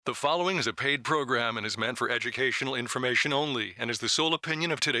The following is a paid program and is meant for educational information only and is the sole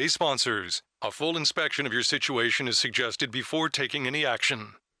opinion of today's sponsors. A full inspection of your situation is suggested before taking any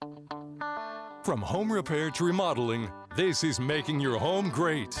action. From home repair to remodeling, this is Making Your Home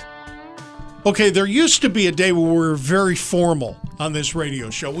Great. Okay, there used to be a day where we were very formal on this radio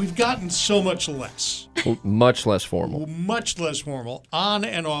show. We've gotten so much less. Much less formal. Much less formal, on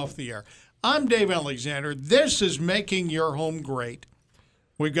and off the air. I'm Dave Alexander. This is Making Your Home Great.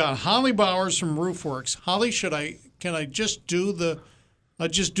 We've got Holly Bowers from Roofworks. Holly, can I just do the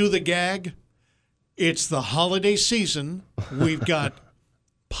gag? It's the holiday season. We've got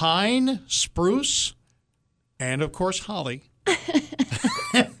pine, spruce, and of course Holly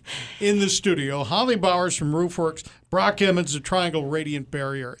in the studio. Holly Bowers from Roofworks, Brock Emmons of Triangle Radiant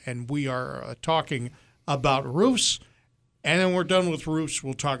Barrier, and we are talking about roofs. And then we're done with roofs.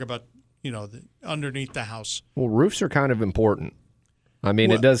 We'll talk about underneath the house. Well, roofs are kind of important. I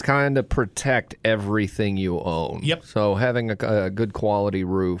mean, it does kind of protect everything you own. Yep. So having a good quality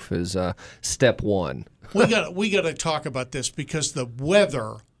roof is step one. we got to talk about this because the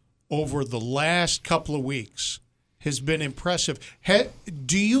weather over the last couple of weeks has been impressive.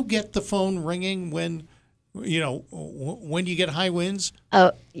 Do you get the phone ringing when you get high winds?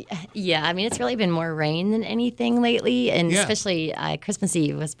 Oh, yeah. I mean, it's really been more rain than anything lately, and especially Christmas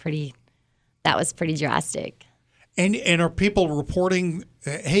Eve was pretty drastic. And are people reporting,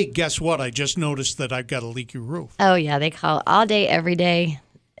 hey, guess what? I just noticed that I've got a leaky roof. Oh, yeah. They call all day, every day,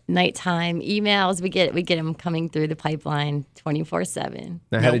 nighttime, emails. We get them coming through the pipeline 24/7.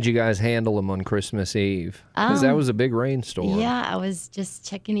 Now, how did you guys handle them on Christmas Eve? Because that was a big rainstorm. Yeah, I was just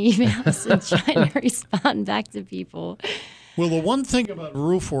checking emails and trying to respond back to people. Well, the one thing about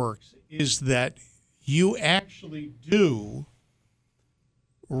Roofworks is that you actually do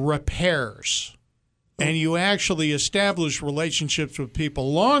repairs. And you actually establish relationships with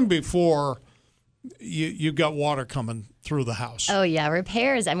people long before you got water coming through the house. Oh, yeah.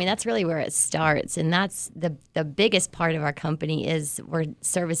 Repairs, I mean, that's really where it starts. And that's the biggest part of our company is we're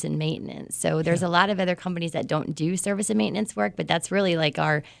service and maintenance. So there's a lot of other companies that don't do service and maintenance work, but that's really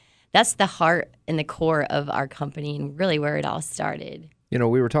that's the heart and the core of our company and really where it all started. You know,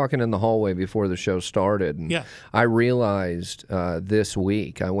 we were talking in the hallway before the show started, and I realized this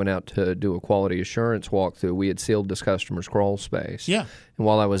week I went out to do a quality assurance walkthrough. We had sealed this customer's crawl space. Yeah. And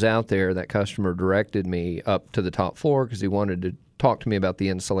while I was out there, that customer directed me up to the top floor because he wanted to talk to me about the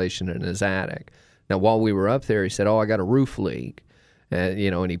insulation in his attic. Now, while we were up there, he said, I got a roof leak. And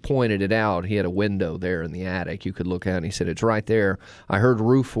he pointed it out. He had a window there in the attic you could look at, and he said, it's right there. I heard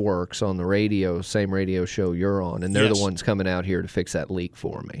Roofworks on the radio, same radio show you're on, and they're the ones coming out here to fix that leak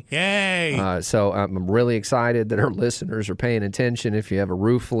for me. Yay! So I'm really excited that our listeners are paying attention. If you have a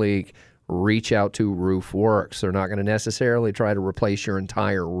roof leak, reach out to Roofworks. They're not going to necessarily try to replace your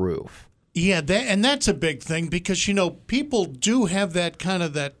entire roof. Yeah, and that's a big thing because, people do have that kind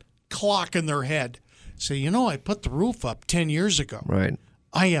of that clock in their head. Say, I put the roof up 10 years ago. Right.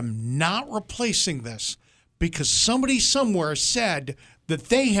 I am not replacing this because somebody somewhere said that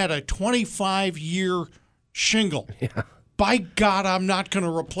they had a 25-year shingle. Yeah. By God, I'm not going to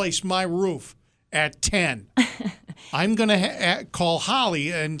replace my roof at 10. I'm going to call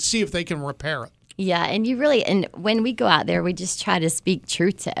Holly and see if they can repair it. Yeah, and when we go out there, we just try to speak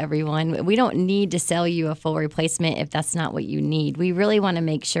truth to everyone. We don't need to sell you a full replacement if that's not what you need. We really want to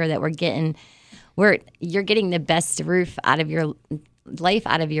make sure that you're getting the best roof out of your life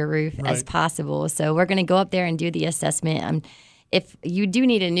out of your roof as possible. So we're going to go up there and do the assessment. If you do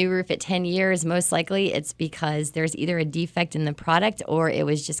need a new roof at 10 years, most likely it's because there's either a defect in the product or it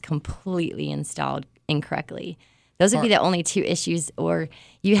was just completely installed incorrectly. Those would be the only two issues, or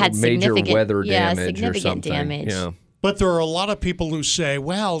you had major weather damage significant or something. Damage. Yeah. But there are a lot of people who say,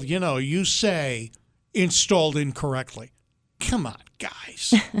 well, you say installed incorrectly. Come on,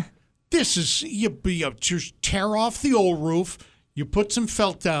 guys. This is, you just tear off the old roof, you put some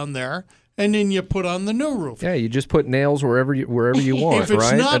felt down there, and then you put on the new roof. Yeah, you just put nails wherever you want, if it's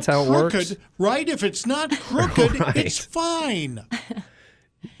right? Not That's how crooked, it works. Right? If it's not crooked, it's fine.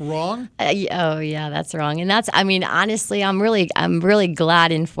 Wrong? Oh yeah, that's wrong. And honestly, I'm really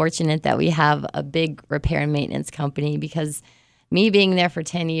glad and fortunate that we have a big repair and maintenance company because me being there for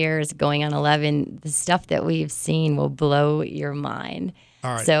 10 years, going on 11, the stuff that we've seen will blow your mind.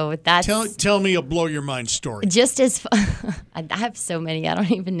 All right. So that's tell me a blow your mind story. Just as I have so many, I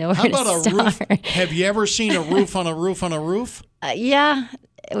don't even know where How about to start. A roof? Have you ever seen a roof on a roof on a roof? Yeah,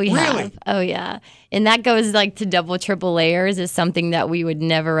 we Really? have. Oh yeah, and that goes to double, triple layers is something that we would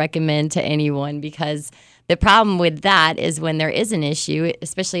never recommend to anyone because The problem with that is when there is an issue,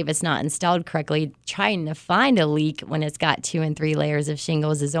 especially if it's not installed correctly, trying to find a leak when it's got 2 and 3 layers of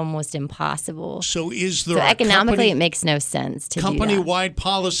shingles is almost impossible. So is there So a economically, it makes no sense to do that. company-wide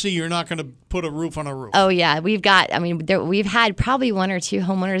policy? You're not going to put a roof on a roof. Oh yeah, we've had probably 1 or 2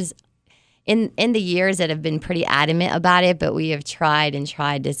 homeowners in the years that have been pretty adamant about it, but we have tried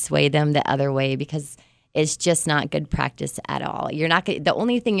to sway them the other way because it's just not good practice at all. You're not the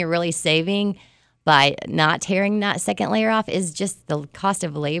only thing you're really saving by not tearing that second layer off is just the cost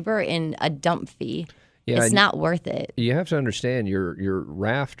of labor and a dump fee. Yeah, it's not worth it. You have to understand your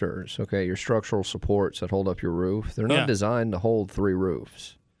rafters, okay, your structural supports that hold up your roof, they're not designed to hold 3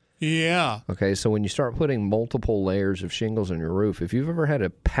 roofs. Yeah. Okay, so when you start putting multiple layers of shingles on your roof, if you've ever had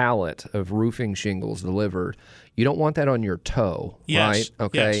a pallet of roofing shingles delivered, you don't want that on your toe, right?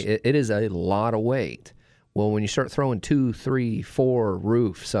 Okay, Yes. it is a lot of weight. Well, when you start throwing 2, 3, 4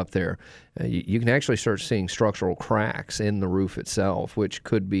 roofs up there, you can actually start seeing structural cracks in the roof itself, which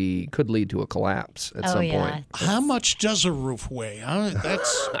could lead to a collapse at some point. How much does a roof weigh?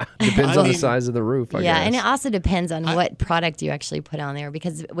 That's Depends on the size of the roof, I guess. And it also depends on what product you actually put on there,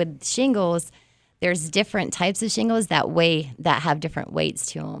 because with shingles, there's different types of shingles that have different weights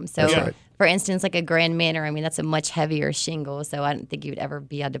to them. So, That's right. for instance, like a Grand Manor, I mean, that's a much heavier shingle, so I don't think you would ever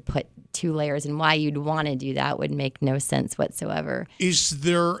be able to put 2 layers, and why you'd want to do that would make no sense whatsoever. Is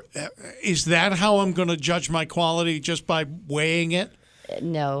that how I'm going to judge my quality, just by weighing it?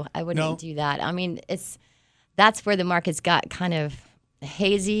 No, I wouldn't do that. I mean, that's where the market's got kind of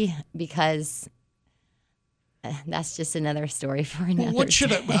hazy, because that's just another story for another What should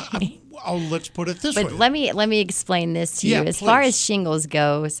day. let's put it this But way. let me explain this to you. As far as shingles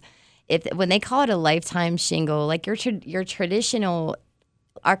goes, when they call it a lifetime shingle, like your traditional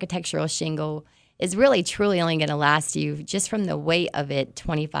architectural shingle is really truly only going to last you, just from the weight of it,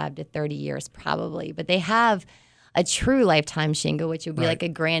 25 to 30 years probably. But they have a true lifetime shingle, which would be like a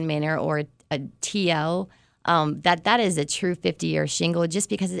Grand Manor or a TL. That is a true 50-year shingle, just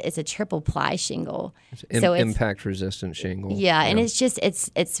because it's a triple ply shingle. It's so it's impact resistant shingle. Yeah, and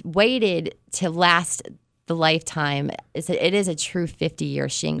it's weighted to last the lifetime. It is a true 50-year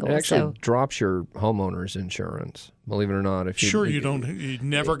shingle. It actually drops your homeowner's insurance, believe it or not. You're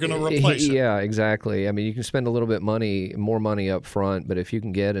never going to replace it. Yeah, exactly. I mean, you can spend a little bit more money up front, but if you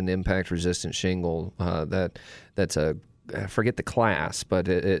can get an impact-resistant shingle, that's a forget the class, but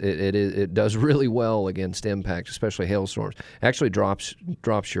it does really well against impact, especially hailstorms. It actually drops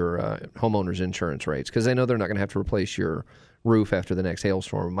your homeowner's insurance rates, because they know they're not going to have to replace your roof after the next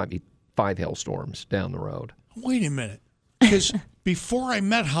hailstorm. It might be 5 hailstorms down the road. Wait a minute, because before I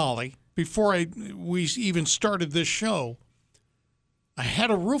met Holly, before we even started this show, I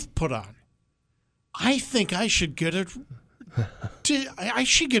had a roof put on. I think I should get a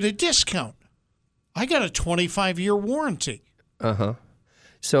discount. I got a 25-year warranty.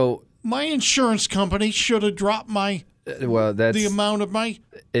 So my insurance company should have dropped the amount of my.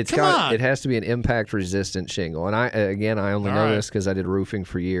 It has to be an impact resistant shingle, and I only know this because I did roofing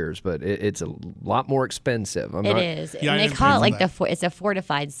for years, but it's a lot more expensive. It is, and they call it like it's a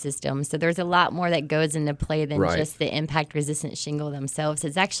fortified system, so there's a lot more that goes into play than just the impact resistant shingle themselves.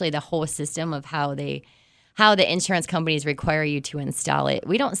 It's actually the whole system of how the insurance companies require you to install it.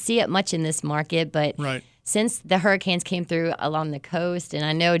 We don't see it much in this market, but since the hurricanes came through along the coast, and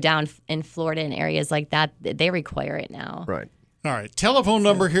I know down in Florida and areas like that, they require it now. Right. All right. Telephone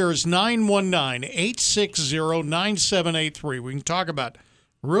number here is 919-860-9783. We can talk about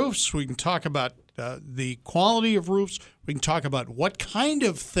roofs. We can talk about the quality of roofs. We can talk about what kind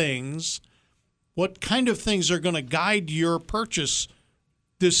of things are going to guide your purchase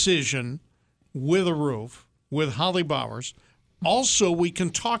decision with a roof, with Holly Bowers. Also, we can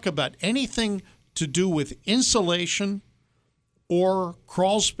talk about anything to do with insulation or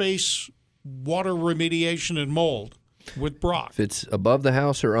crawl space, water remediation, and mold with Brock. If it's above the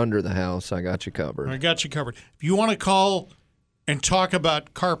house or under the house, I got you covered. If you want to call and talk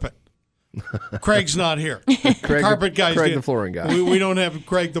about carpet, Craig's not here. Carpet guy's Craig the flooring guy. We don't have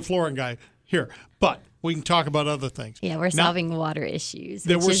Craig the flooring guy here, but we can talk about other things. Yeah, we're solving water issues,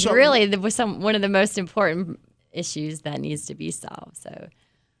 which is really one of the most important issues that needs to be solved.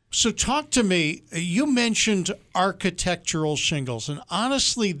 So talk to me. You mentioned architectural shingles, and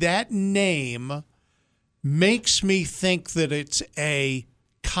honestly, that name makes me think that it's a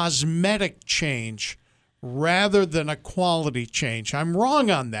cosmetic change rather than a quality change. I'm wrong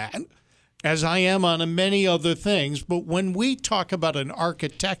on that, as I am on many other things, but when we talk about an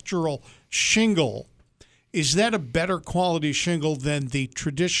architectural shingle, is that a better quality shingle than the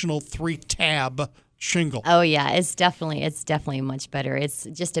traditional 3-tab shingle. Oh yeah, it's definitely much better. It's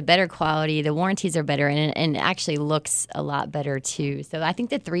just a better quality. The warranties are better, and it actually looks a lot better too. So I think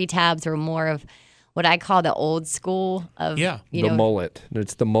the 3 tabs were more of what I call the old school of Yeah. The mullet.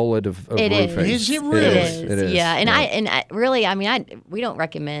 It's the mullet of It is. roofing. Is it really? It is. Yeah, and I really, we don't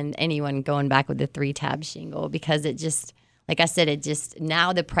recommend anyone going back with the 3-tab shingle because it just, like I said,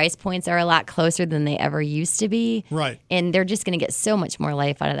 now the price points are a lot closer than they ever used to be. Right. And they're just going to get so much more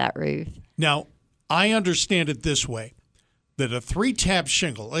life out of that roof. Now, I understand it this way, that a 3-tab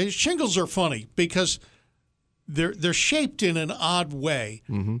shingle, shingles are funny because they're shaped in an odd way.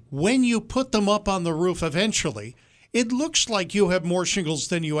 Mm-hmm. When you put them up on the roof eventually, it looks like you have more shingles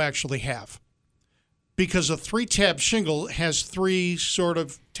than you actually have because a 3-tab shingle has 3 sort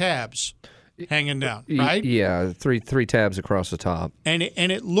of tabs hanging down, right? Yeah, three tabs across the top. And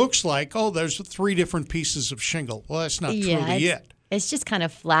it looks like, there's 3 different pieces of shingle. Well, that's not true yet. It's just kind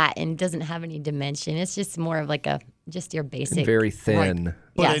of flat and doesn't have any dimension. It's just more of like just your basic. Very thin. Right.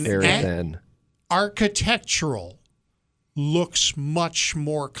 But Very thin. Architectural looks much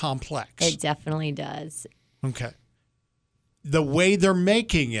more complex. It definitely does. Okay. The way they're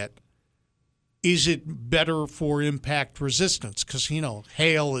making it, is it better for impact resistance? Because,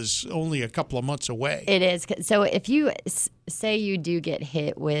 hail is only a couple of months away. It is. So if you say you do get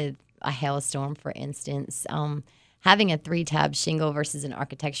hit with a hailstorm, for instance, having a 3-tab shingle versus an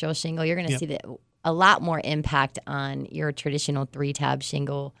architectural shingle, you're going to see a lot more impact on your traditional 3-tab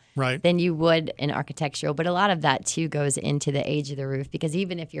shingle than you would in architectural. But a lot of that, too, goes into the age of the roof because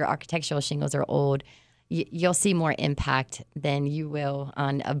even if your architectural shingles are old, you'll see more impact than you will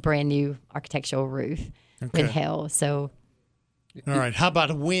on a brand new architectural roof with hail. So, all right. How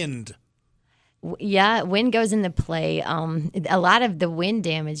about wind? Yeah, wind goes into play. A lot of the wind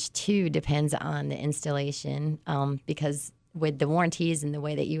damage, too, depends on the installation because with the warranties and the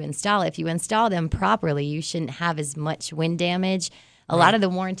way that you install it, if you install them properly, you shouldn't have as much wind damage. A lot of the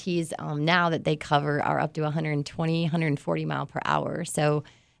warranties now that they cover are up to 120, 140 mile per hour. So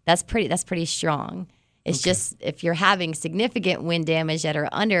that's pretty strong. It's just if you're having significant wind damage that are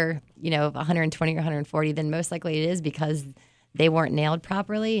under, 120 or 140, then most likely it is because they weren't nailed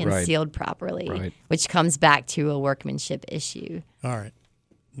properly and sealed properly, which comes back to a workmanship issue. All right.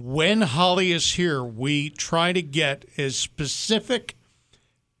 When Holly is here, we try to get as specific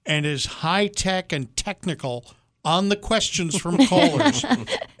and as high-tech and technical on the questions from callers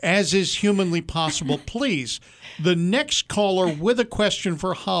as is humanly possible. Please, the next caller with a question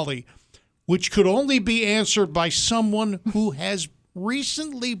for Holly, which could only be answered by someone who has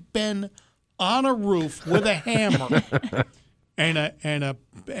recently been on a roof with a hammer and a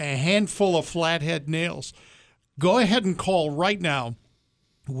handful of flathead nails. Go ahead and call right now.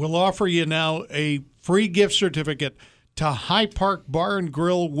 We'll offer you now a free gift certificate to High Park Bar and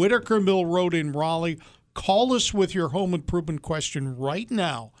Grill, Whitaker Mill Road in Raleigh. Call us with your home improvement question right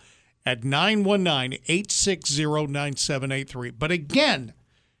now at 919-860-9783. But again,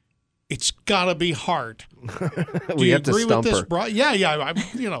 it's got to be hard. We have to stump her. Yeah.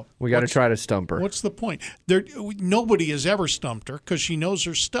 We got to try to stump her. What's the point? Nobody has ever stumped her because she knows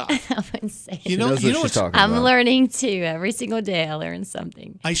her stuff. I wouldn't say She knows what she's talking I'm about. learning too. Every single day I learn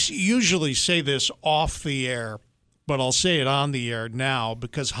something. I usually say this off the air, but I'll say it on the air now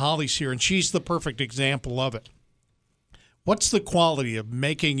because Holly's here and she's the perfect example of it. What's the quality of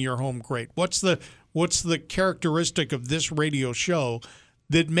making your home great? What's the characteristic of this radio show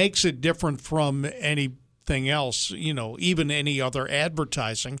that makes it different from anything else, even any other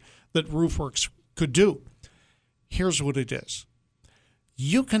advertising that RoofWorks could do? Here's what it is.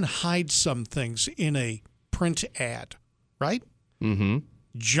 You can hide some things in a print ad, right? Mm-hmm.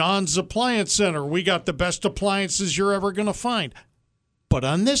 John's Appliance Center, we got the best appliances you're ever going to find. But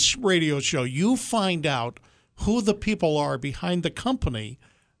on this radio show, you find out who the people are behind the company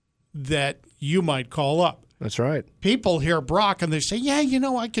that you might call up. That's right. People hear Brock and they say, yeah,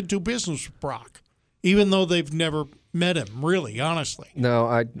 I could do business with Brock, even though they've never met him, really, honestly.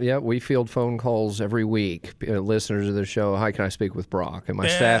 No, we field phone calls every week. Listeners of the show, hi, can I speak with Brock? And my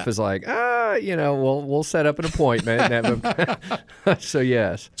staff is like, we'll set up an appointment. So,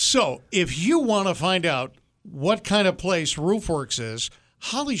 yes. So, if you want to find out what kind of place RoofWorks is,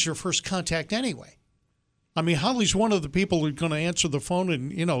 Holly's your first contact anyway. I mean, Holly's one of the people who's going to answer the phone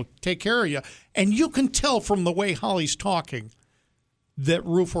and, take care of you. And you can tell from the way Holly's talking that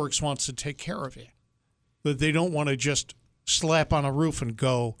RoofWorks wants to take care of you, that they don't want to just slap on a roof and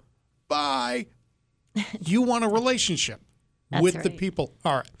go, bye. You want a relationship with the people.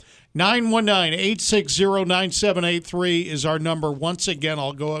 All right. 919-860-9783 is our number. Once again,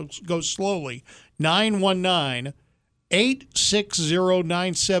 I'll go slowly.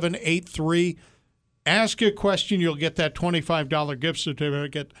 919-860-9783. Ask a question. You'll get that $25 gift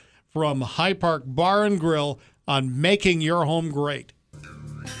certificate from High Park Bar and Grill on making your home great.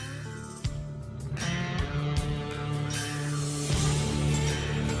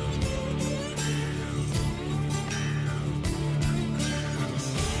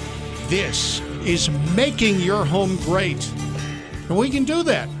 This is making your home great. And we can do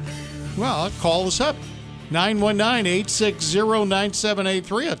that. Well, call us up.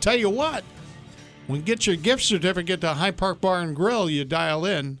 919-860-9783. I'll tell you what. When you get your gift certificate to High Park Bar and Grill, you dial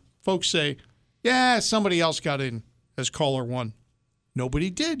in. Folks say, yeah, somebody else got in as caller one. Nobody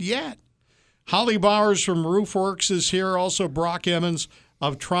did yet. Holly Bowers from Roofworks is here. Also, Brock Emmons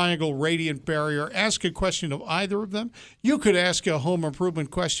of Triangle Radiant Barrier. Ask a question of either of them. You could ask a home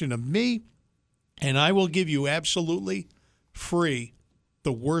improvement question of me, and I will give you absolutely free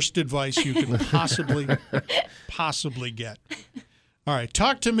the worst advice you can possibly get. All right,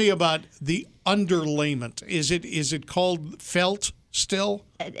 talk to me about the underlayment. Is it called felt still?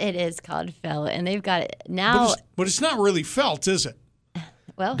 It is called felt, and they've got it now. But it's not really felt, is it?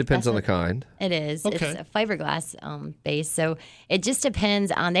 Well, Depends on the kind. It is. Okay. It's a fiberglass base, so it just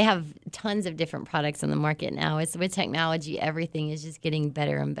depends on. They have tons of different products on the market now. It's with technology, everything is just getting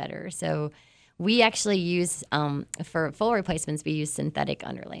better and better. So we actually use for full replacements, we use synthetic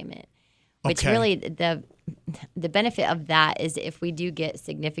underlayment, which really the benefit of that is if we do get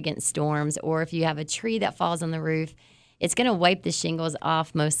significant storms or if you have a tree that falls on the roof, it's going to wipe the shingles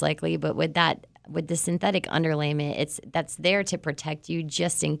off most likely. But with the synthetic underlayment, that's there to protect you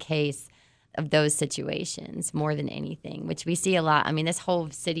just in case of those situations more than anything, which we see a lot. I mean, this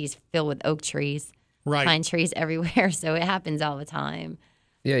whole city is filled with oak trees, pine trees everywhere, so it happens all the time.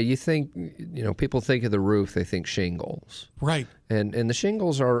 Yeah, you think, people think of the roof, they think shingles. Right. And the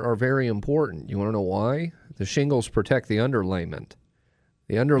shingles are very important. You want to know why? The shingles protect the underlayment.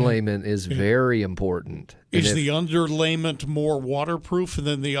 The underlayment is very important. Is the underlayment more waterproof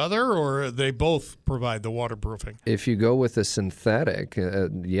than the other, or they both provide the waterproofing? If you go with the synthetic,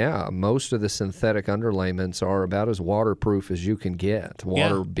 most of the synthetic underlayments are about as waterproof as you can get.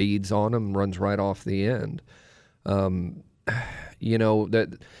 Water beads on them, runs right off the end. That's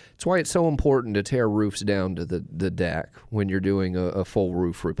why it's so important to tear roofs down to the deck when you're doing a full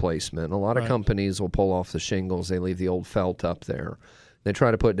roof replacement. A lot of companies will pull off the shingles. They leave the old felt up there. They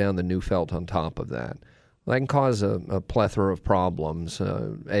try to put down the new felt on top of that. Well, that can cause a plethora of problems. It's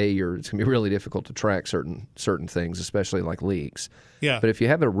going to be really difficult to track certain things, especially like leaks. Yeah. But if you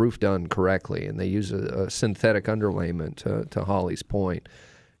have a roof done correctly and they use a synthetic underlayment, to Holly's point,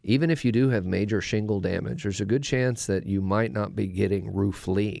 even if you do have major shingle damage, there's a good chance that you might not be getting roof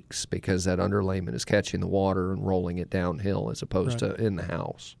leaks because that underlayment is catching the water and rolling it downhill as opposed to in the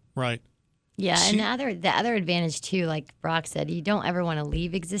house. Right. Yeah, and the other advantage too, like Brock said, you don't ever want to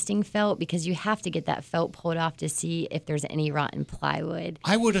leave existing felt because you have to get that felt pulled off to see if there's any rotten plywood.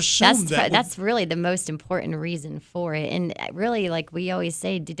 I would assume that's really the most important reason for it. And really, like we always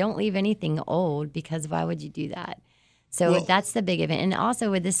say, don't leave anything old because why would you do that? So that's the big event. And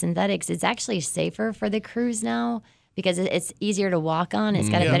also with the synthetics, it's actually safer for the crews now because it's easier to walk on. It's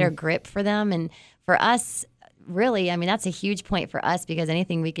got a better grip for them. And for us, really, I mean, that's a huge point for us because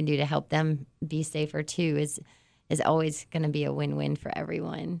anything we can do to help them be safer too is always going to be a win-win for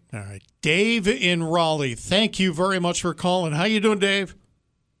everyone. All right. Dave in Raleigh, thank you very much for calling. How you doing, Dave?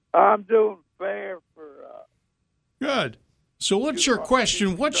 I'm doing fair for... Good. So what's your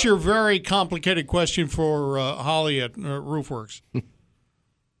question? What's your very complicated question for Holly at Roofworks?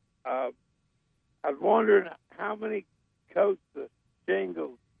 I was wondering how many coats of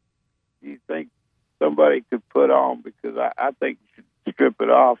shingles do you think somebody could put on? Because I think you should strip it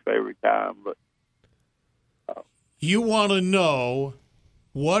off every time. But you want to know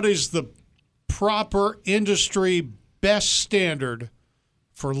what is the proper industry best standard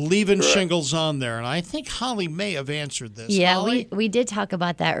for leaving shingles on there. And I think Holly may have answered this. Yeah, Holly? we did talk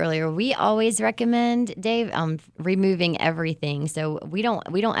about that earlier. We always recommend, Dave, removing everything. So we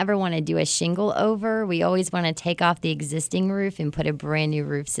don't ever want to do a shingle over. We always want to take off the existing roof and put a brand new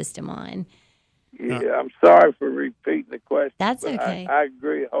roof system on. Yeah, I'm sorry for repeating the question. That's okay. I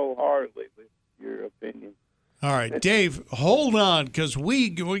agree wholeheartedly with your opinion. All right, Dave, hold on, because we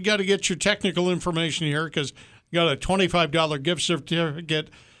got to get your technical information here, because you got a $25 gift certificate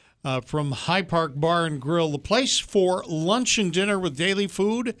from High Park Bar and Grill, the place for lunch and dinner with daily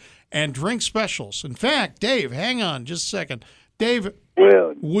food and drink specials. In fact, Dave, hang on just a second. Dave,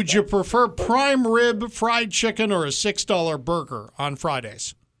 would you prefer prime rib, fried chicken, or a $6 burger on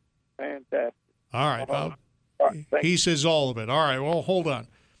Fridays? Fantastic. All right. He says all of it. All right, well, hold on.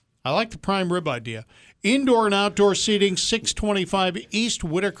 I like the prime rib idea. Indoor and outdoor seating, 625 East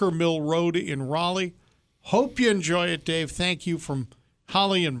Whitaker Mill Road in Raleigh. Hope you enjoy it, Dave. Thank you from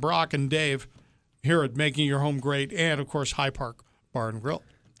Holly and Brock and Dave here at Making Your Home Great and, of course, High Park Bar and Grill.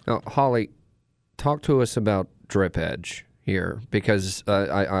 Now, Holly, talk to us about Drip Edge here, because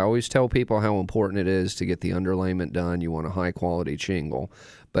I always tell people how important it is to get the underlayment done. You want a high-quality shingle.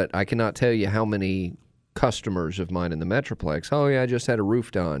 But I cannot tell you how many customers of mine in the Metroplex, oh, yeah, I just had a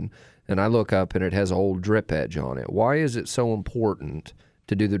roof done, and I look up and it has old Drip Edge on it. Why is it so important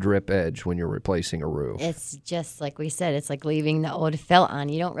to do the Drip Edge when you're replacing a roof? It's just like we said, it's like leaving the old felt on.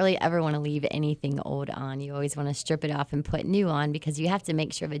 You don't really ever want to leave anything old on. You always want to strip it off and put new on, because you have to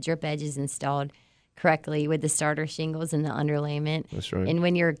make sure the Drip Edge is installed correctly with the starter shingles and the underlayment. That's right. And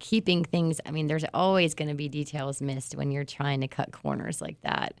when you're keeping things, I mean, there's always going to be details missed when you're trying to cut corners like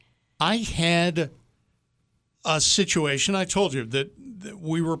that. I had a situation, I told you, that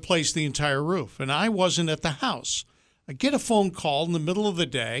we replaced the entire roof, and I wasn't at the house. I get a phone call in the middle of the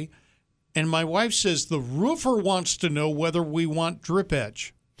day, and my wife says, the roofer wants to know whether we want Drip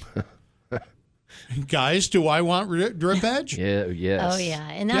Edge. Guys, do I want Drip Edge? Yeah, yes. Oh yeah,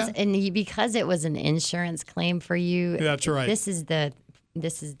 and that's because it was an insurance claim for you. That's right. This is the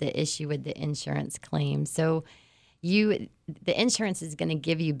issue with the insurance claim. So the insurance is going to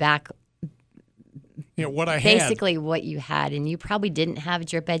give you back What I had. basically what you had, and you probably didn't have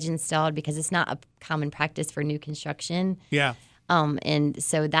Drip Edge installed because it's not a common practice for new construction. Yeah. And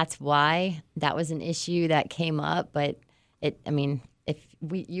so that's why that was an issue that came up. But if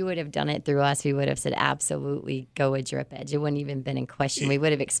you would have done it through us, we would have said absolutely go with Drip Edge. It wouldn't even been in question. We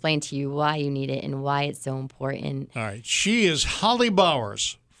would have explained to you why you need it and why it's so important. All right. She is Holly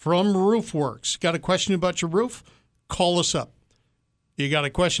Bowers from Roofworks. Got a question about your roof? Call us up. You got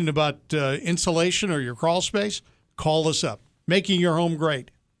a question about insulation or your crawl space? Call us up. Making your home great.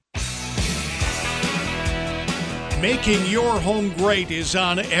 Making Your Home Great is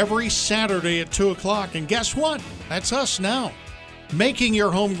on every Saturday at 2 o'clock. And guess what? That's us now. Making Your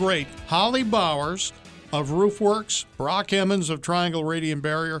Home Great. Holly Bowers of Roofworks, Brock Emmons of Triangle Radiant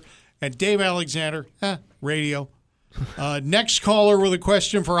Barrier, and Dave Alexander, radio. Next caller with a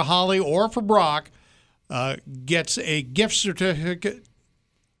question for Holly or for Brock gets a gift certificate.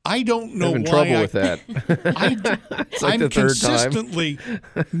 I don't know I'm in why trouble with that. It's like I'm the third consistently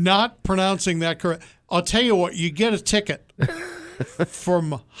not pronouncing that correct. I'll tell you what, you get a ticket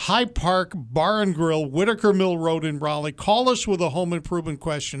from High Park Bar and Grill, Whitaker Mill Road in Raleigh. Call us with a home improvement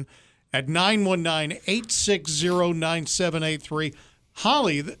question at 919-860-9783.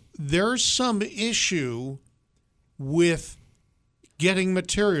 Holly, there's some issue with getting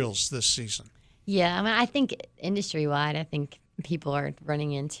materials this season. Yeah, I mean, I think industry-wide, I think people are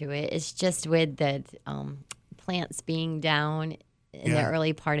running into it. It's just with the plants being down in the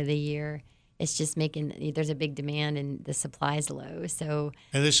early part of the year. It's just there's a big demand and the supply is low. So,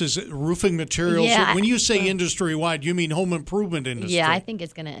 and this is roofing materials. Yeah, when you say industry-wide, you mean home improvement industry. Yeah, I think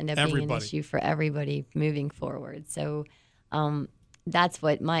it's going to end up being an issue for everybody moving forward. So that's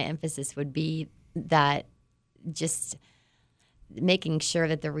what my emphasis would be, that just making sure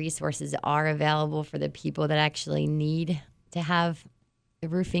that the resources are available for the people that actually need to have the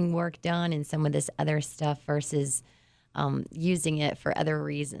roofing work done and some of this other stuff versus using it for other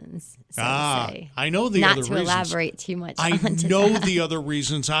reasons. So to say. I know the Not other to reasons. elaborate too much. I onto know that. the other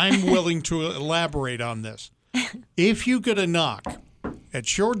reasons. I'm willing to elaborate on this. If you get a knock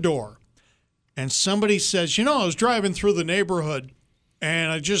at your door and somebody says, I was driving through the neighborhood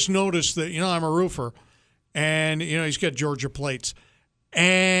and I just noticed that, I'm a roofer and, he's got Georgia plates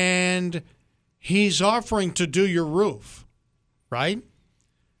and he's offering to do your roof, right?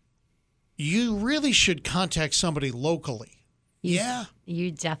 You really should contact somebody locally.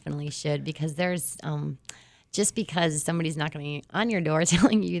 You definitely should, because there's just because somebody's knocking on your door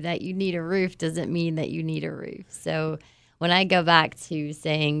telling you that you need a roof doesn't mean that you need a roof. So when I go back to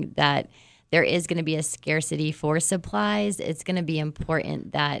saying that there is going to be a scarcity for supplies, it's going to be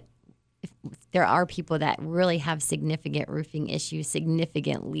important that if there are people that really have significant roofing issues,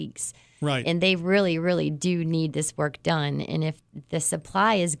 significant leaks. Right. And they really, really do need this work done. And if the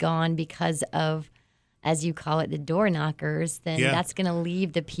supply is gone because of, as you call it, the door knockers, then that's going to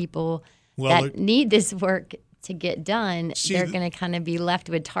leave the people that need this work to get done. They're going to kind of be left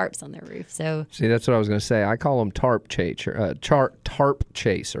with tarps on their roof. So See, that's what I was going to say. I call them tarp chasers.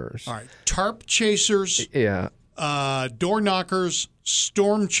 All right. Tarp chasers. Yeah. Door knockers,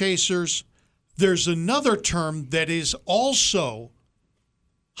 storm chasers. There's another term that is also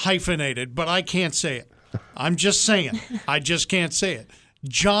hyphenated, but I can't say it. I'm just saying. I just can't say it.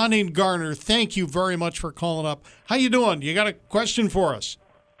 John in Garner, thank you very much for calling up. How you doing? You got a question for us?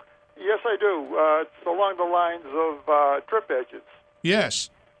 Yes, I do. It's along the lines of Drip Edges. Yes.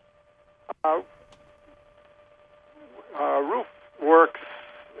 Roof Works,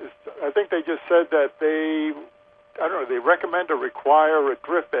 I think they just said that they recommend or require a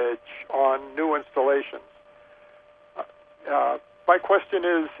drip edge on new installations. My question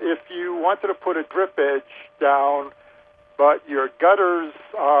is, if you wanted to put a drip edge down, but your gutters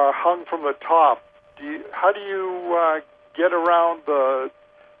are hung from the top, how do you get around the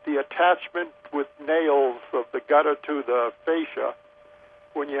attachment with nails of the gutter to the fascia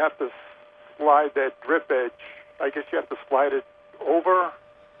when you have to slide that drip edge? I guess you have to slide it over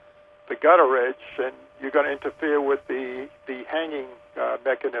the gutter edge, and you're going to interfere with the hanging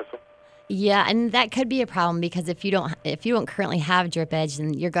mechanism. Yeah, and that could be a problem because if you don't currently have drip edge,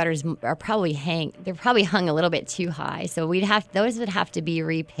 then your gutters are probably hung a little bit too high. So those would have to be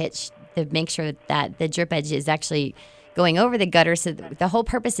repitched to make sure that the drip edge is actually going over the gutter. So the whole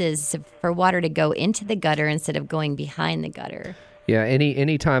purpose is for water to go into the gutter instead of going behind the gutter. Yeah,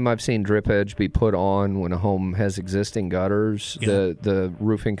 any time I've seen drip edge be put on when a home has existing gutters, the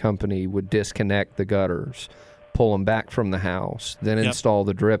roofing company would disconnect the gutters, pull them back from the house, then install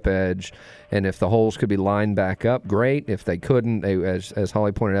the drip edge. And if the holes could be lined back up, great. If they couldn't, as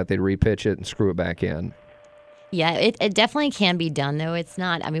Holly pointed out, they'd repitch it and screw it back in. Yeah, it definitely can be done, though. It's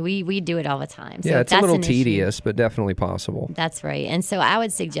not, I mean, we do it all the time. So yeah, it's a little tedious, but definitely possible. That's right. And so I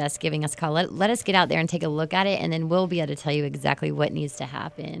would suggest giving us a call. Let us get out there and take a look at it, and then we'll be able to tell you exactly what needs to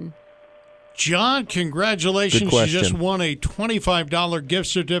happen. John, congratulations. You just won a $25 gift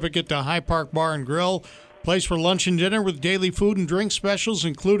certificate to High Park Bar and Grill, place for lunch and dinner with daily food and drink specials,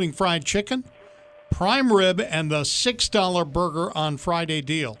 including fried chicken, prime rib, and the $6 burger on Friday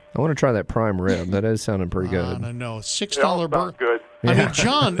deal. I want to try that prime rib. That is sounding pretty good. I don't know. $6 burger. Good. I mean,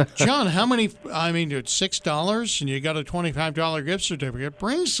 John, how many? I mean, it's $6 and you got a $25 gift certificate.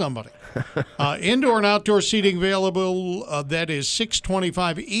 Bring somebody. Indoor and outdoor seating available. That is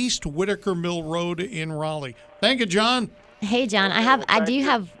 625 East Whitaker Mill Road in Raleigh. Thank you, John. Hey, John, I do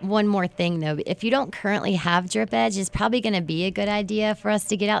have one more thing, though. If you don't currently have drip edge, it's probably going to be a good idea for us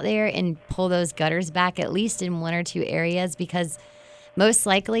to get out there and pull those gutters back, at least in one or two areas, because most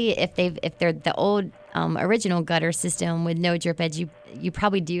likely if they're the old original gutter system with no drip edge, you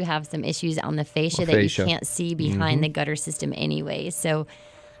probably do have some issues on the fascia that you can't see behind the gutter system anyway. So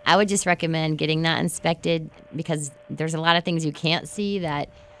I would just recommend getting that inspected because there's a lot of things you can't see that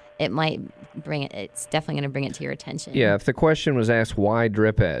it's definitely going to bring it to your attention. Yeah, if the question was asked, why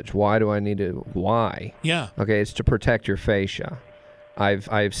drip edge? Why do I need to? Why? Yeah. Okay, it's to protect your fascia.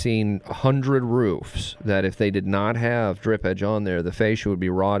 I've seen 100 roofs that if they did not have drip edge on there, the fascia would be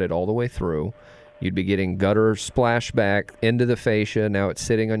rotted all the way through. You'd be getting gutter splashback into the fascia. Now it's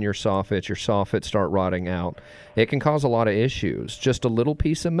sitting on your soffits. Your soffits start rotting out. It can cause a lot of issues. Just a little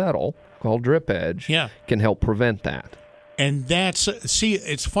piece of metal called drip edge can help prevent that. And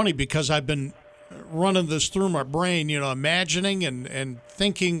it's funny because I've been running this through my brain, imagining and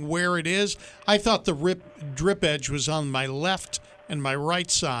thinking where it is. I thought the drip edge was on my left and my right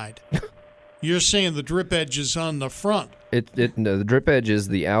side. You're saying the drip edge is on the front. No, the drip edge is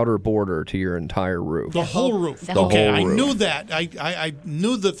the outer border to your entire roof. The whole roof. The whole roof. I knew that. I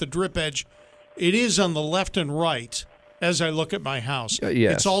knew that the drip edge, it is on the left and right as I look at my house.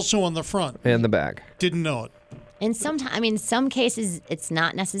 Yes. It's also on the front. And the back. Didn't know it. And some cases it's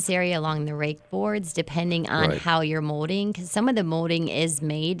not necessary along the rake boards, depending on how you're molding, because some of the molding is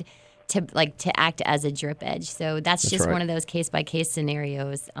made to act as a drip edge. So that's just one of those case by case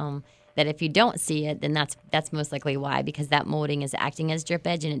scenarios. That if you don't see it, then that's most likely why, because that molding is acting as drip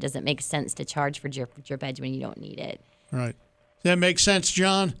edge, and it doesn't make sense to charge for drip edge when you don't need it. Right. Does that make sense,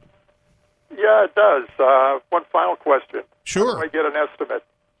 John? Yeah, it does. One final question. Sure. How do I get an estimate?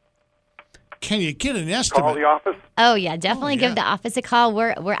 Can you get an estimate? Call the office? Oh, yeah, definitely give the office a call.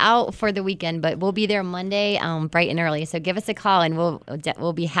 We're out for the weekend, but we'll be there Monday bright and early. So give us a call, and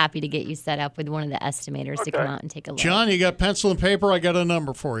we'll be happy to get you set up with one of the estimators to come out and take a look. John, you got pencil and paper? I got a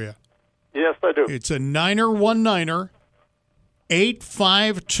number for you. Yes, I do. It's a 919er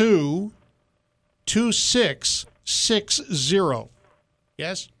 852-2660.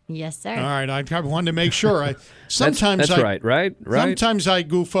 Yes? Yes, sir. All right, I wanted to make sure. That's right. Sometimes I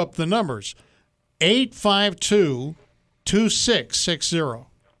goof up the numbers. 852-2660.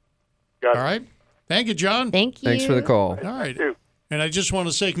 Got it. All right. Thank you, John. Thank you. Thanks for the call. All right. Thank you. And I just want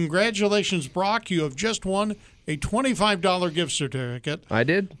to say congratulations, Brock. You have just won a $25 gift certificate. I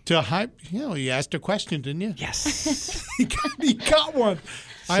did? You asked a question, didn't you? Yes. He got one.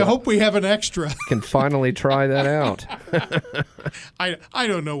 I hope we have an extra. Can finally try that out. I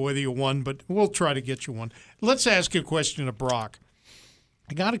don't know whether you won, but we'll try to get you one. Let's ask a question of Brock.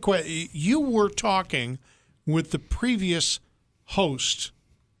 I got a question. You were talking with the previous host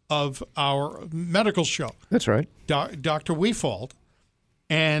of our medical show, That's right. Dr. Weefald.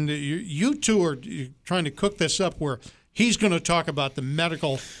 And you two are trying to cook this up where he's going to talk about the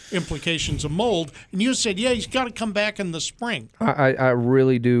medical implications of mold. And you said, yeah, he's got to come back in the spring. I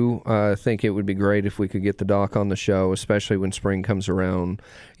really do think it would be great if we could get the doc on the show, especially when spring comes around.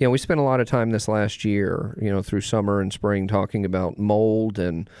 You know, we spent a lot of time this last year, through summer and spring talking about mold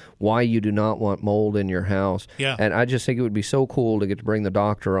and why you do not want mold in your house. Yeah. And I just think it would be so cool to get to bring the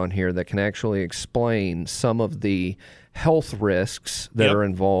doctor on here that can actually explain some of the health risks that Yep. are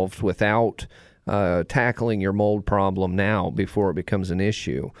involved without tackling your mold problem now before it becomes an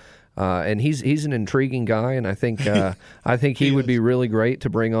issue. And he's an intriguing guy, and I think he would be really great to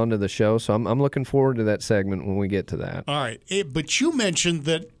bring onto the show. So I'm looking forward to that segment when we get to that. All right. But you mentioned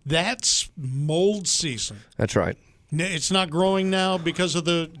that that's mold season. That's right. It's not growing now because of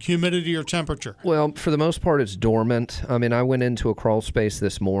the humidity or temperature. Well, for the most part, it's dormant. I mean, I went into a crawl space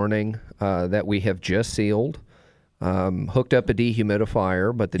this morning that we have just sealed. Hooked up a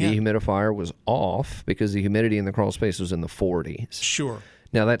dehumidifier, but the dehumidifier was off because the humidity in the crawl space was in the 40s. Sure.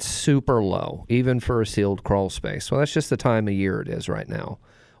 Now, that's super low, even for a sealed crawl space. Well, that's just the time of year it is right now.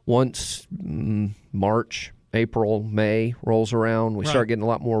 Once March, April, May rolls around, we start getting a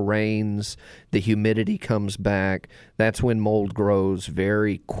lot more rains. The humidity comes back. That's when mold grows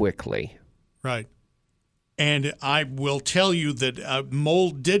very quickly. Right. And I will tell you that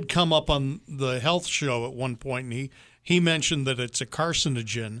mold did come up on the health show at one point, and he mentioned that it's a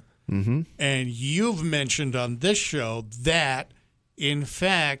carcinogen. Mm-hmm. And you've mentioned on this show that, in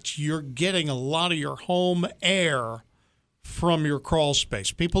fact, you're getting a lot of your home air from your crawl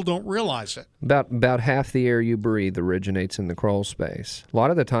space. People don't realize it. About half the air you breathe originates in the crawl space. A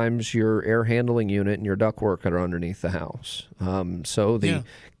lot of the times your air handling unit and your ductwork are underneath the house. So the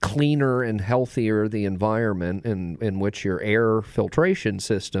cleaner and healthier the environment in which your air filtration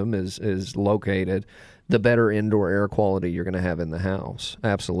system is located, the better indoor air quality you're going to have in the house.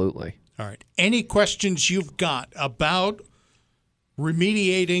 Absolutely. All right. Any questions you've got about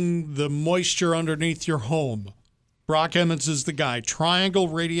remediating the moisture underneath your home? Brock Emmons is the guy. Triangle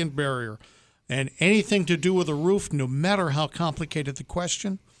Radiant Barrier. And anything to do with a roof, no matter how complicated the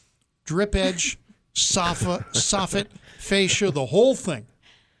question, drip edge, soffit, fascia, the whole thing.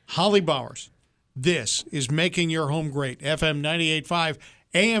 Holly Bowers. This is Making Your Home Great. FM 98.5,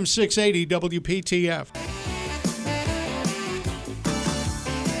 AM 680, WPTF.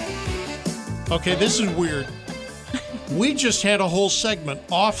 Okay, this is weird. We just had a whole segment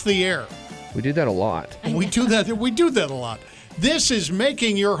off the air. We do that a lot. We do that a lot. This is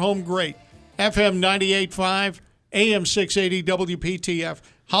Making Your Home Great. FM 98.5, AM 680, WPTF.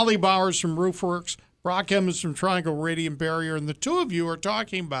 Holly Bowers from Roofworks, Brock Emmons from Triangle Radiant Barrier, and the two of you are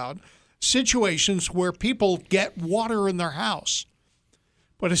talking about situations where people get water in their house,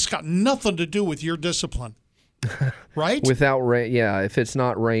 but it's got nothing to do with your discipline, right? Without rain, if it's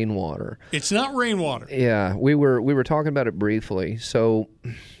not rainwater. It's not rainwater. Yeah, we were talking about it briefly. So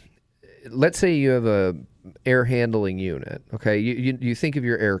let's say you have a air handling unit, okay? You think of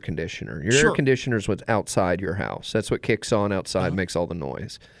your air conditioner. Your air conditioner is what's outside your house. That's what kicks on outside, makes all the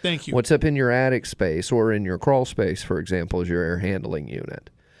noise. Thank you. What's up in your attic space or in your crawl space, for example, is your air handling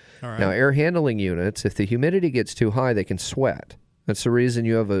unit. All right. Now, air handling units, if the humidity gets too high, they can sweat. That's the reason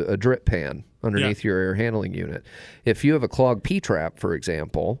you have a drip pan underneath your air handling unit. If you have a clogged P-trap, for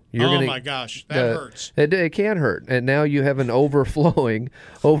example, you're going to... Oh, my gosh, that hurts. It can hurt. And now you have an overflowing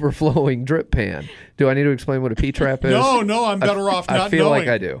drip pan. Do I need to explain what a P-trap is? No, I'm better off not knowing. I feel like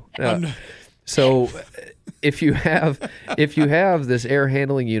I do. So if you have this air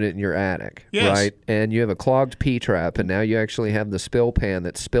handling unit in your attic, right, and you have a clogged P-trap, and now you actually have the spill pan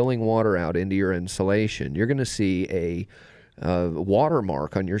that's spilling water out into your insulation, you're going to see a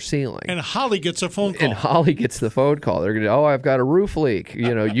watermark on your ceiling. And Holly gets a phone call. And Holly gets the phone call. They're going to, I've got a roof leak.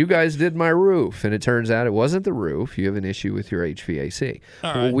 You guys did my roof. And it turns out it wasn't the roof. You have an issue with your HVAC.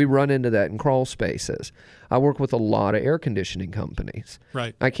 Well, we run into that in crawl spaces. I work with a lot of air conditioning companies.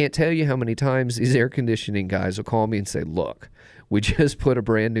 Right. I can't tell you how many times these air conditioning guys will call me and say, look, we just put a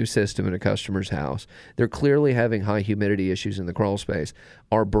brand new system in a customer's house. They're clearly having high humidity issues in the crawl space.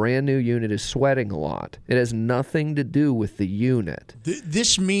 Our brand new unit is sweating a lot. It has nothing to do with the unit.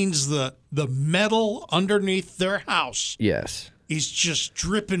 This means the metal underneath their house is just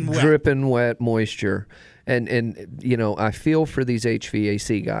dripping wet. Dripping wet moisture. And I feel for these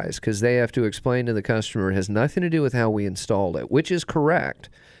HVAC guys because they have to explain to the customer it has nothing to do with how we installed it, which is correct.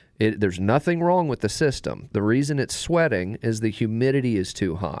 There's nothing wrong with the system. The reason it's sweating is the humidity is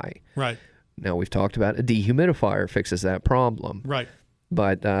too high. Right. Now, we've talked about a dehumidifier fixes that problem. Right.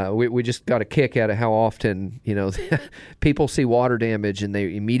 But we just got a kick out of how often, people see water damage and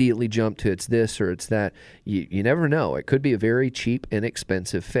they immediately jump to it's this or it's that. You never know. It could be a very cheap,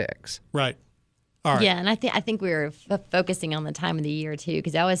 inexpensive fix. Right. All right. Yeah, and I think we were focusing on the time of the year too,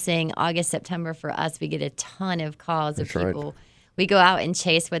 because I was saying August, September for us, we get a ton of calls of That's right. people. We go out and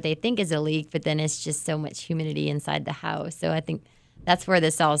chase what they think is a leak, but then it's just so much humidity inside the house. So I think that's where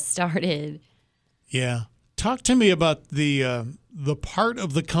this all started. Yeah. Talk to me about the part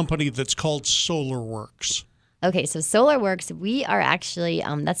of the company that's called SolarWorks. Okay, so SolarWorks, we are actually,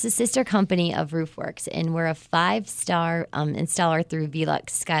 that's the sister company of RoofWorks, and we're a 5-star installer through Velux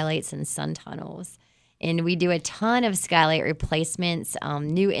Skylights and Sun Tunnels. And we do a ton of skylight replacements,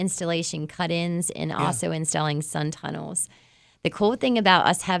 new installation cut-ins, and also installing sun tunnels. The cool thing about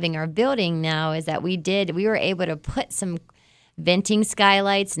us having our building now is that we were able to put some venting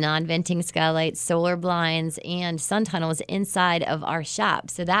skylights, non-venting skylights, solar blinds, and sun tunnels inside of our shop.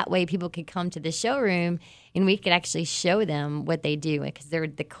 So that way people could come to the showroom and we could actually show them what they do because they're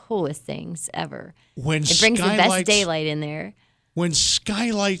the coolest things ever. It brings the best daylight in there. When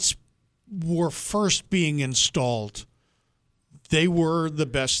skylights were first being installed, they were the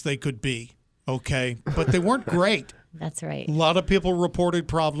best they could be, okay? But they weren't great. That's right. A lot of people reported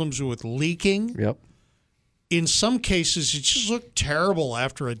problems with leaking. Yep. In some cases, it just looked terrible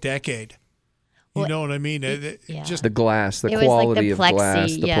after a decade. You know what I mean? Just the glass, the It was like quality the of glass,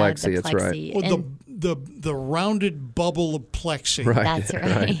 plexi, the yeah, plexi, the that's right. plexi. well, And the rounded bubble of plexi. Right. that's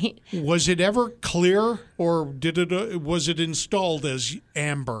right. Was it ever clear, or was it installed as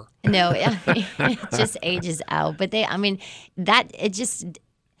amber? No, it just ages out. But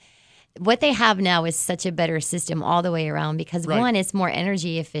what they have now is such a better system all the way around because one, it's more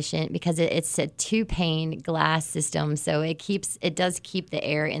energy efficient because it's a 2-pane glass system, so it does keep the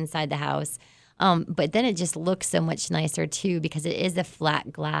air inside the house. But then it just looks so much nicer too because it is a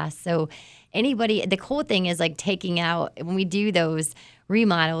flat glass. So the cool thing is like taking out, when we do those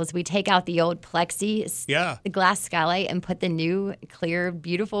remodels, we take out the old plexi, the glass skylight, and put the new clear,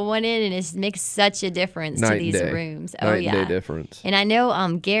 beautiful one in, and it just makes such a difference to these rooms. Night and day difference. And I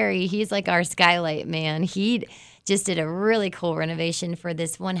know Gary, he's like our skylight man. He just did a really cool renovation for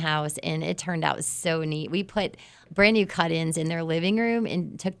this one house, and it turned out so neat. We put brand new cut-ins in their living room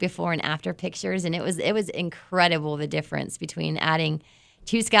and took before and after pictures, and it was incredible the difference between adding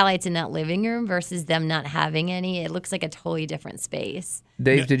 2 skylights in that living room versus them not having any. It looks like a totally different space.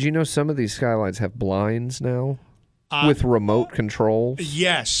 Dave, did you know some of these skylights have blinds now with remote controls?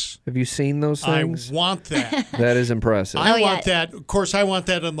 Yes. Have you seen those things? I want that. That is impressive. I want that. Of course, I want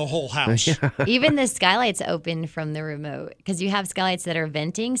that in the whole house. Even the skylights open from the remote because you have skylights that are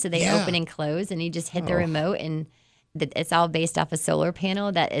venting, so they open and close, and you just hit the remote, and it's all based off a solar panel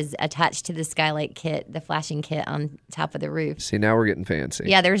that is attached to the skylight kit, the flashing kit on top of the roof. See, now we're getting fancy.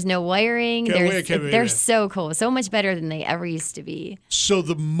 Yeah, there's no wiring. Wait. They're so cool, so much better than they ever used to be. So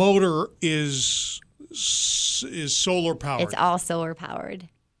the motor is solar powered. It's all solar powered.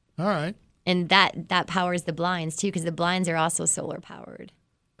 All right. And that powers the blinds too, because the blinds are also solar powered.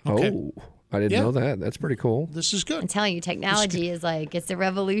 Okay. Oh, I didn't know that. That's pretty cool. This is good. I'm telling you, technology is it's a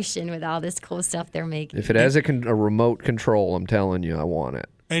revolution with all this cool stuff they're making. If it has a remote control, I'm telling you, I want it.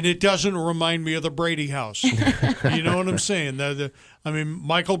 And it doesn't remind me of the Brady house. You know what I'm saying?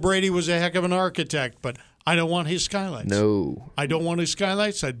 Michael Brady was a heck of an architect, but I don't want his skylights. No. I don't want his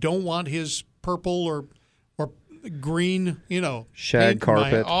skylights. I don't want his purple or green, shag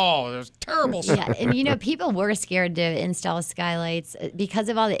carpet. That's terrible stuff. Yeah, and people were scared to install skylights because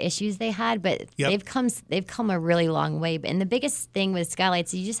of all the issues they had, but they've come a really long way. And the biggest thing with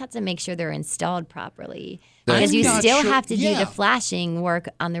skylights, you just have to make sure they're installed properly. Because you still have to do the flashing work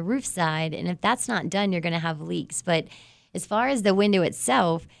on the roof side, and if that's not done, you're going to have leaks. But as far as the window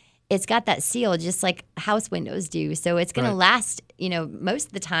itself, it's got that seal just like house windows do. So it's going to last, most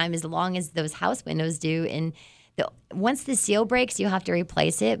of the time as long as those house windows do. And once the seal breaks, you have to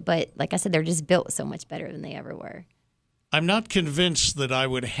replace it. But like I said, they're just built so much better than they ever were. I'm not convinced that I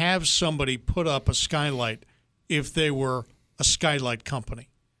would have somebody put up a skylight if they were a skylight company.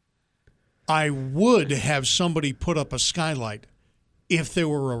 I would have somebody put up a skylight if they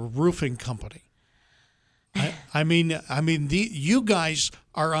were a roofing company. You guys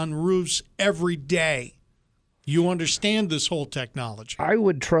are on roofs every day. You understand this whole technology. I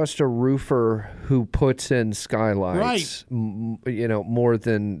would trust a roofer who puts in skylights, more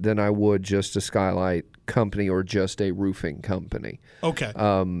than I would just a skylight company or just a roofing company. Okay.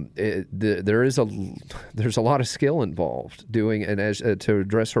 There's a lot of skill involved doing, and as to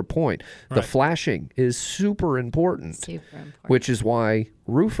address her point, the flashing is super important. Super important. Which is why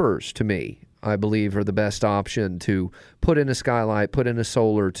roofers, to me, I believe, are the best option to put in a skylight, put in a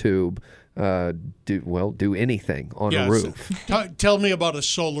solar tube, do anything on a roof. Tell me about a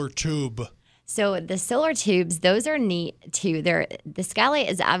solar tube. So the solar tubes, those are neat too. The skylight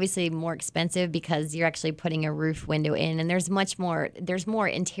is obviously more expensive because you're actually putting a roof window in, and there's more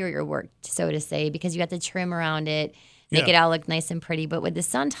interior work, so to say, because you have to trim around it, make it all look nice and pretty. But with the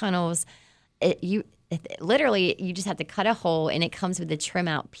sun tunnels, literally you just have to cut a hole, and it comes with a trim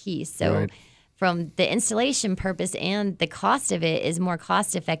out piece. So Right. from the installation purpose and the cost of it is more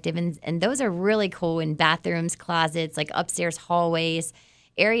cost effective, and those are really cool in bathrooms, closets, like upstairs hallways,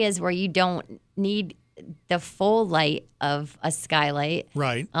 areas where you don't need the full light of a skylight,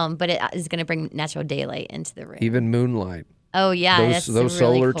 Right. but it is going to bring natural daylight into the room. Even moonlight. Oh yeah, Those that's those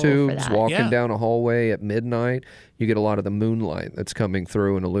really solar cool for tubes, that. walking Yeah. down a hallway at midnight, you get a lot of the moonlight that's coming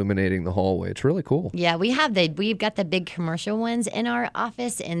through and illuminating the hallway. It's really cool. Yeah, we've got the big commercial ones in our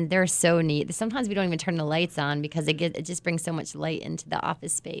office, and they're so neat. Sometimes we don't even turn the lights on because it just brings so much light into the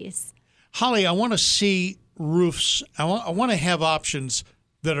office space. Holly, I want to see roofs. I want to have options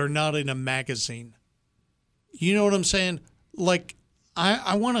that are not in a magazine. You know what I'm saying? Like,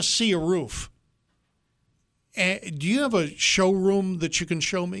 I want to see a roof. Do you have a showroom that you can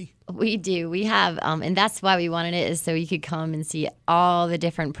show me? We do. We have, and that's why we wanted it, is so you could come and see all the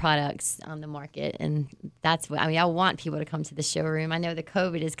different products on the market. And that's what I want people to come to the showroom. I know the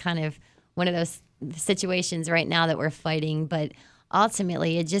COVID is kind of one of those situations right now that we're fighting, but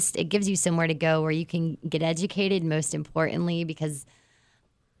ultimately it gives you somewhere to go where you can get educated, most importantly, because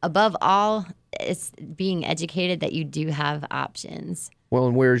above all, it's being educated that you do have options. Well,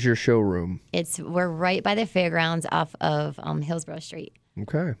 and where's your showroom? We're right by the fairgrounds off of Hillsborough Street.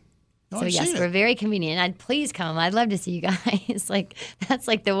 Okay. Oh, So I've yes, seen it. we're very convenient. I'd please come. I'd love to see you guys. That's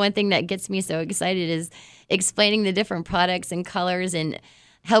the one thing that gets me so excited is explaining the different products and colors and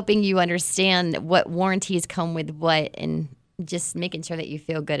helping you understand what warranties come with what, and just making sure that you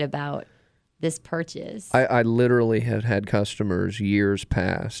feel good about this purchase. I literally have had customers years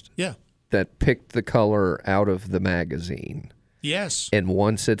past Yeah. that picked the color out of the magazine. Yes. And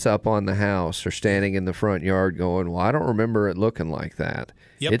once it's up on the house or standing in the front yard going, well, I don't remember it looking like that.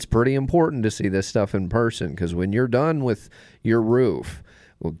 Yep. It's pretty important to see this stuff in person because when you're done with your roof,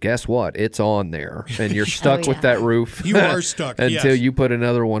 well, guess what? It's on there. And you're stuck with yeah. that roof. You are stuck, until yes. you put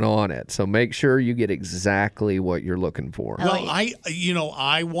another one on it. So make sure you get exactly what you're looking for. Well,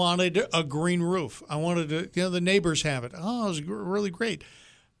 I wanted a green roof. I wanted to, the neighbors have it. Oh, it was really great.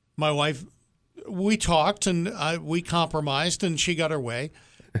 My wife, we talked and we compromised, and she got her way.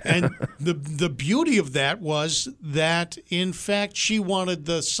 And the beauty of that was that, in fact, she wanted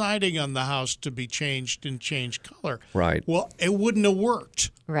the siding on the house to be changed and change color. Right. Well, it wouldn't have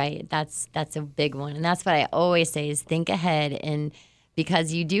worked. Right. That's a big one. And that's what I always say is think ahead, and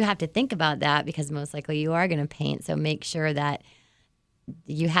because you do have to think about that because most likely you are going to paint. So make sure that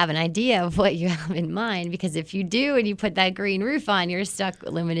you have an idea of what you have in mind, because if you do and you put that green roof on, you're stuck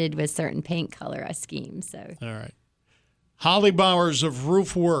limited with certain paint color schemes. So All right. Holly Bowers of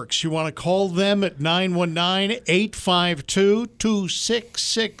Roof Works. You want to call them at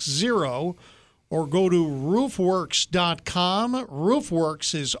 919-852-2660 or go to roofworks.com.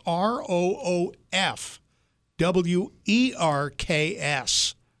 Roofworks is ROOFWERKS.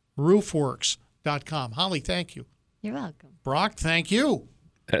 Roofworks.com. Holly, thank you. you're welcome. Brock, thank you.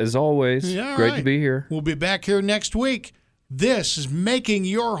 As always, Yeah, all great to right. be here. We'll be back here next week. This is Making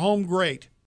Your Home Great.